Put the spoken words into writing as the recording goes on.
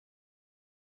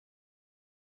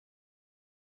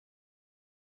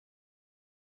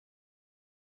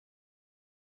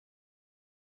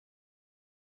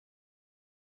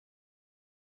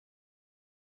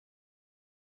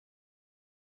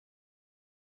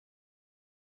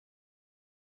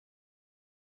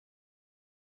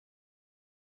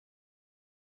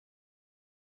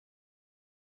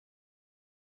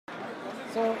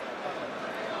So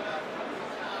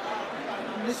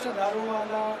Mr.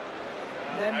 Daruwala,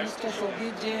 then Mr.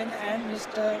 Shobhit Jain and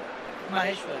Mr.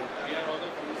 Maheshwari. We are also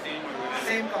from the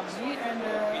Same company and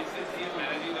he is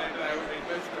managing director. I would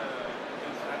request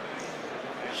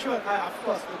sure, of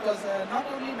course, because not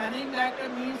only managing director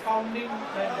means founding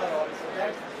member also.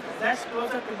 That's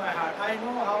closer to my heart. I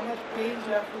know how much pain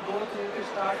you have to go through to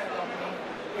start a company.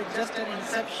 It's just an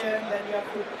inception, then you have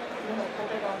to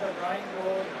put it on the drawing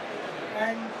board.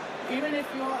 And even if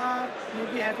you are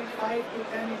maybe having 5 to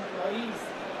 10 employees,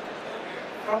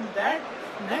 from that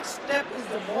next step is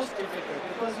the most difficult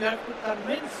because you have to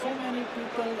convince so many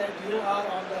people that you are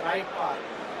on the right path,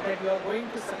 that you are going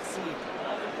to succeed.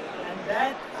 And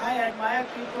that I admire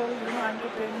people,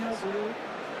 entrepreneurs who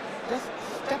just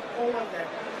step over that.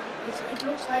 It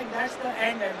looks like that's the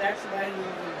end and that's where you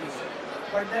will be.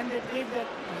 But then they take that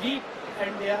leap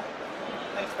and they are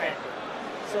expanding.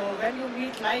 So when you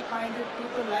meet like-minded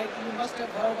people, like you must have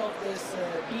heard of this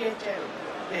DHL,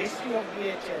 the history of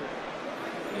DHL.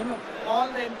 All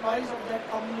the employees of that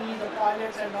company, the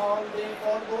pilots and all, they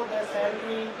forego their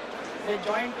salary, they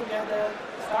joined together,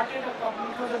 started a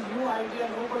company. It was a new idea,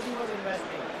 nobody was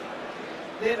investing.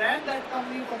 They ran that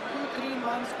company for 2-3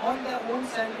 months on their own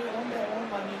salary, on their own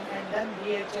money, and then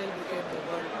DHL became the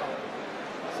world power.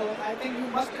 So I think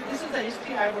this is the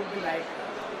history I would be like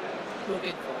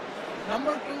looking for.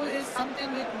 Number 2 is something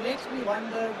which makes me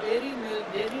wonder, dairy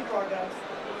milk, dairy products,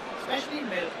 especially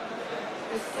milk,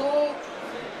 is so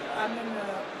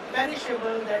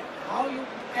perishable that how you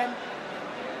can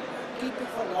keep it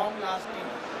for long lasting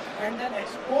and then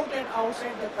export it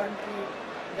outside the country.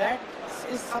 That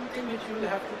is something which you will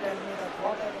have to tell me that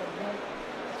what are the new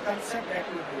concept that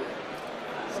you do.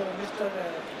 So Mr.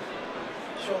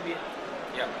 Shobhit.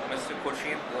 Yeah, Mr.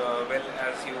 Khurshid, well,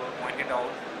 as you pointed out,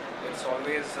 it's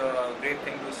always a great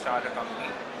thing to start a company.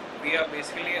 We are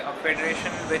basically a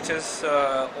federation which is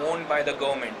owned by the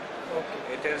government.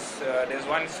 Okay. It is there's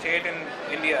one state in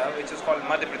India which is called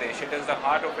Madhya Pradesh. It is the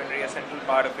heart of India, central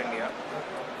part of India.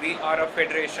 We are a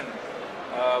federation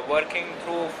working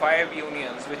through 5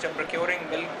 unions which are procuring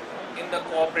milk in the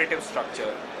cooperative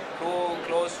structure through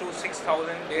close to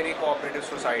 6,000 dairy cooperative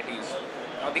societies.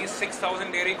 Now these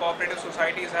 6,000 dairy cooperative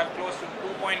societies have close to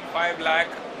 2.5 lakh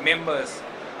members,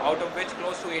 out of which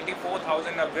close to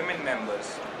 84,000 are women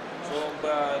members. So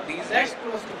that's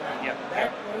close to that. Yeah.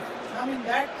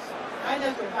 I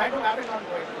don't have it on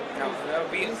point. No,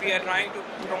 we are trying to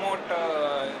promote,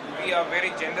 we are very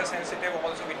gender sensitive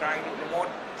also. We're trying to promote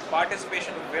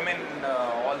participation of women in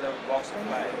all the walks of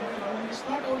life. It's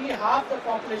not only half the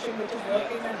population which is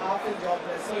working and half is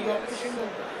jobless. So you are pushing the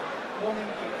women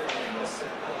people. So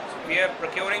we are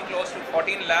procuring close to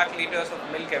 14 lakh liters of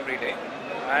milk every day.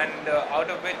 And out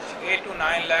of which 8 to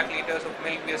 9 lakh liters of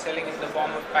milk we are selling in the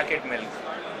form of packet milk.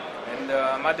 In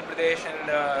Madhya Pradesh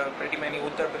and pretty many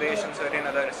Uttar Pradesh and certain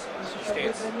other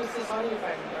states.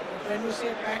 When you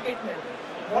say packet milk,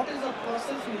 what is the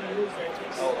process you use?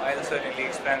 Oh, I'll certainly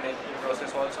explain the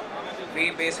process also.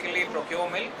 We basically procure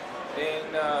milk, then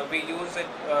we use it,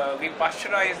 we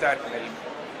pasteurize that milk,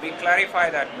 we clarify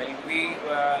that milk, we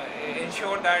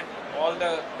ensure that all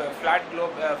the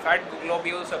fat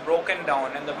globules are broken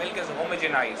down and the milk is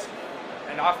homogenized,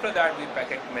 and after that we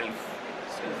packet milk.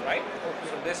 Right?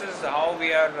 So this is how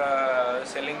we are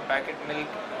selling packet milk,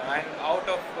 and out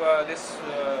of this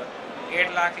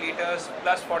 8 lakh liters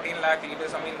plus 14 lakh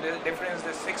liters, I mean the difference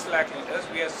is 6 lakh liters,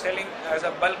 we are selling as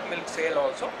a bulk milk sale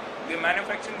also. We are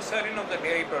manufacturing certain of the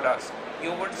dairy products.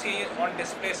 You would see on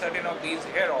display certain of these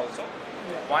here also.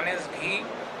 One is ghee.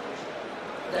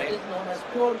 That is known as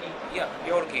pure ghee. Yeah,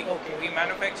 pure ghee. Okay. We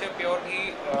manufacture pure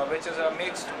ghee, which is a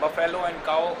mixed buffalo and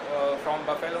cow, from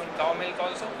buffalo and cow milk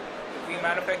also. We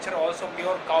manufacture also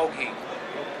pure cow ghee.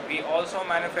 We also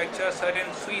manufacture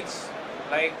certain sweets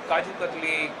like kaju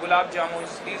katli, gulab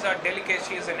jamuns. These are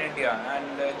delicacies in India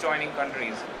and adjoining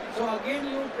countries. So again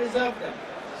you preserve them.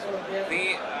 So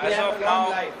they have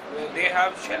they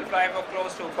have shelf life of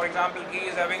close to, for example, ghee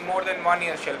is having more than 1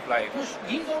 year shelf life.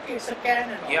 Ghee is okay, it's a can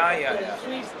and all. Yeah.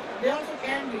 Sweets, they also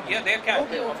can be. Yeah, they can.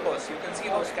 Okay. Of course, you can see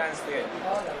those cans there.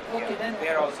 Alright. Okay, then they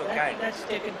are also canned. That's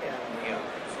taken care of. Yeah.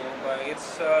 So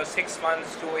it's 6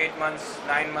 months to 8 months,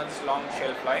 9 months long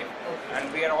shelf life,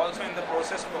 and we are also in the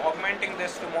process of augmenting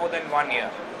this to more than 1 year.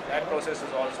 That process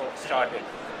is also started.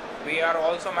 We are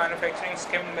also manufacturing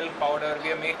skimmed milk powder.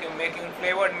 We are making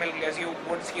flavored milk, as you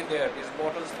would see there. These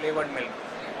bottles flavored milk.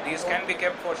 These can be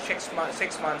kept for 6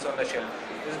 months on the shelf.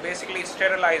 This is basically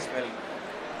sterilized milk.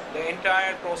 The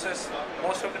entire process,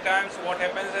 most of the times what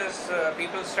happens is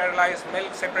people sterilize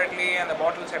milk separately and the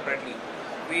bottle separately.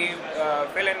 We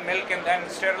fill in milk and then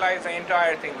sterilize the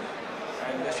entire thing.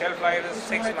 and the shelf life is It's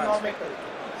 6 more months. economical.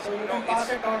 So you No, can pass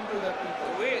it's- it on to the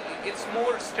people. It's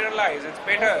more sterilized. It's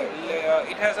better.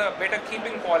 Okay. It has a better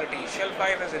keeping quality. Shelf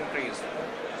life has increased.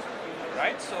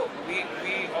 Right, so we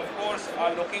of course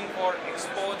are looking for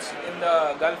exports in the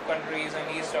Gulf countries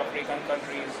and East African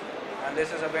countries, and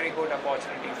this is a very good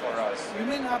opportunity for us. You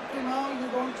mean up to now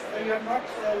you have not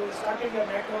started your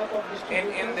network of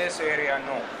distributors? In this area,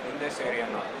 no. In this area,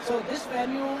 no. So this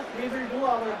venue, we will do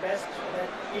our best that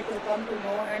people come to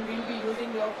know, and we'll be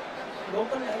using your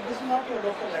local. This is not your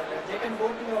local address. They can go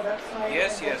to your website.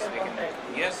 Yes, and yes, they we can can. contact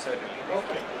you. Yes, certainly.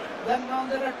 Okay. Then now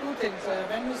there are two things.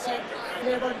 When you said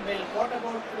flavored milk, what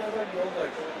about flavored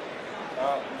yogurt?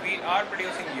 We are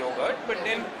producing yogurt, but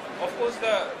then of course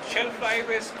the shelf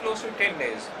life is close to 10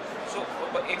 days. So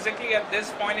but exactly at this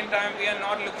point in time, we are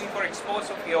not looking for exports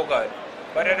of yogurt,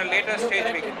 but at a later You stage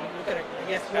we corrected can. me, you correct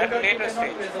me. Yes, At a yogurt you later cannot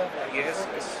stage. preserve like Yes,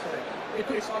 that. yes.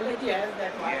 Correct. It already has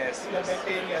that one, Yes, the yes.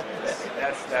 bacteria.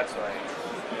 That's right.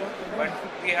 But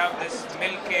we have this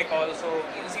milk cake also.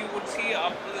 As you would see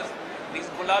up to this, these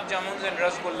gulab jamuns and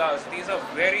rasgullas, these are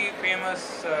very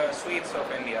famous sweets of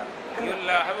India. You'll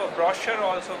have a brochure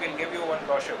also. We'll give you one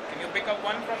brochure. Can you pick up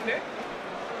one from there?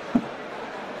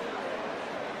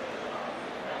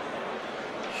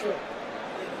 Sure.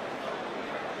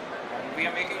 And we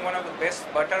are making one of the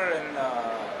best butter in.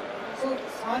 So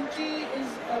Sanchi is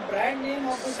a brand name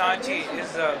of the Sanchi federation?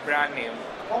 is a brand name.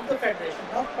 Of the federation,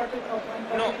 not particular of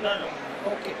one No. particular.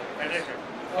 Okay. Federation.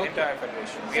 Okay. Entire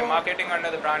federation. We are So- marketing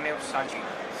under the brand name Sanchi.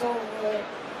 So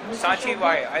Mr. Sanchi, Shobhi,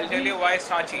 why? I'll tell you why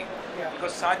Sanchi. Yeah.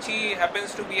 Because Sanchi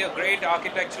happens to be a great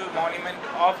architectural monument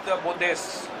of the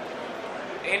Buddhists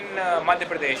in Madhya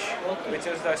Pradesh, Okay. which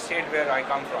is the state where I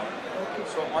come from. Okay.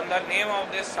 So on the name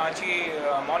of this Sanchi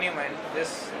monument,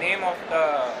 this name of the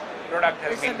product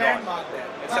has It's a been drawn. landmark there.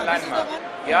 It's a This is the landmark. one?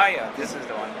 Yeah, this is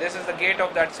the one. This is the gate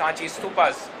of that Sanchi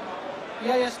stupas.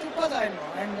 Yeah, stupas I know.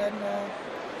 And then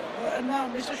now,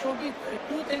 Mr. Shobhi,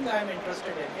 two things I am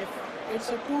interested in. If it's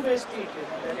a two-way street,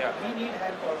 then Yeah. we need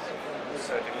help also from this.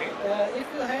 Certainly. If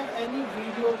you have any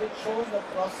video which shows the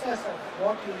process of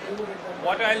what you do with the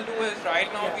What I'll do is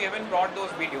right now Yeah. we haven't brought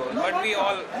those videos, No, but not we now.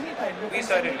 all Anytime. You we can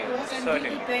send it certainly, to us and certainly.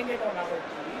 we'll be playing it on our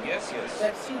TV. Yes, yes.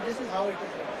 Let's see, this is how it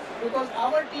is done. Because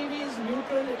our TV is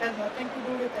neutral, it has nothing to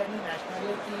do with any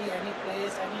nationality, any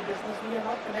place, any business. We are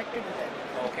not connected with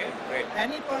anything. Okay, great.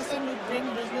 Any person will bring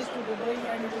business to Dubai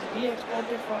and it is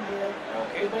re-exported from here,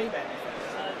 Okay. Dubai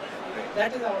benefits.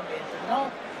 That is our main thing. Now,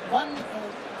 one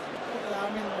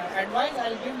advice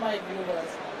I'll give my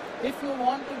viewers, if you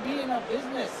want to be in a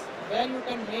business where you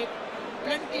can make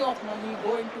plenty of money,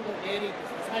 go into the dairy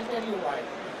business. I'll tell you why.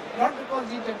 Not because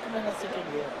these gentlemen are sitting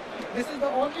here. This is the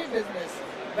only business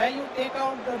where you take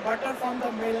out the butter from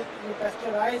the milk, you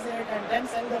pasteurize it and then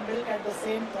sell the milk at the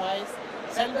same price,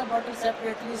 sell the butter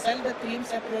separately, sell the cream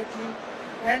separately,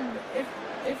 and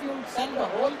if you sell the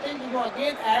whole thing, you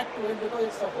again add to it because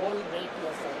it's a whole milk you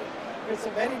are selling. It's a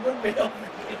very good way of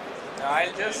making.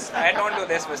 I'll just add on to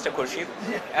this, Mr. Khurshid.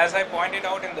 As I pointed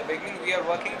out in the beginning, we are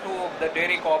working through the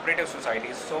dairy cooperative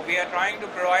societies. So we are trying to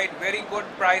provide very good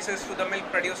prices to the milk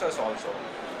producers also.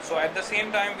 So at the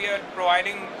same time, we are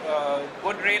providing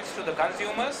good rates to the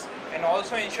consumers and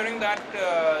also ensuring that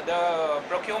the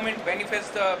procurement benefits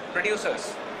the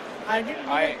producers. I didn't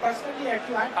mean it personally at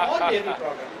you. I'm all dairy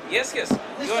products. Yes, yes.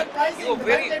 This You are surprising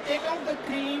very. when they take out the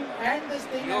cream and this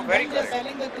thing You are and very then they're correct.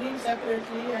 selling the cream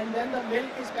separately and then the milk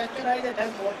is pasteurized, it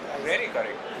has more price. Very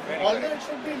correct. Very Although correct. it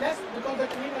should be less because the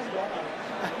cream has gone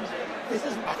up. This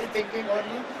is my thinking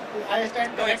only. I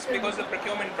stand No, it's corrected. because the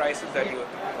procurement prices that you.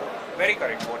 Very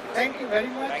correct. What you Thank you very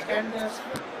much. Thank you. And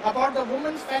about the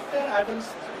women's factor, I will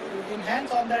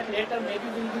enhance on that later. Maybe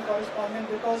we'll be corresponding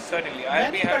because Certainly,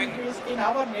 I'll many be having. countries in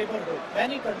our neighborhood,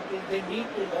 many countries, they need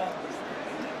to learn this.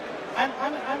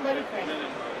 I'm very frank.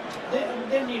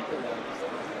 They need to learn this.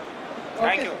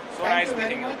 Thank Okay, you. sir. So Thank nice you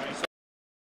very meeting you. much.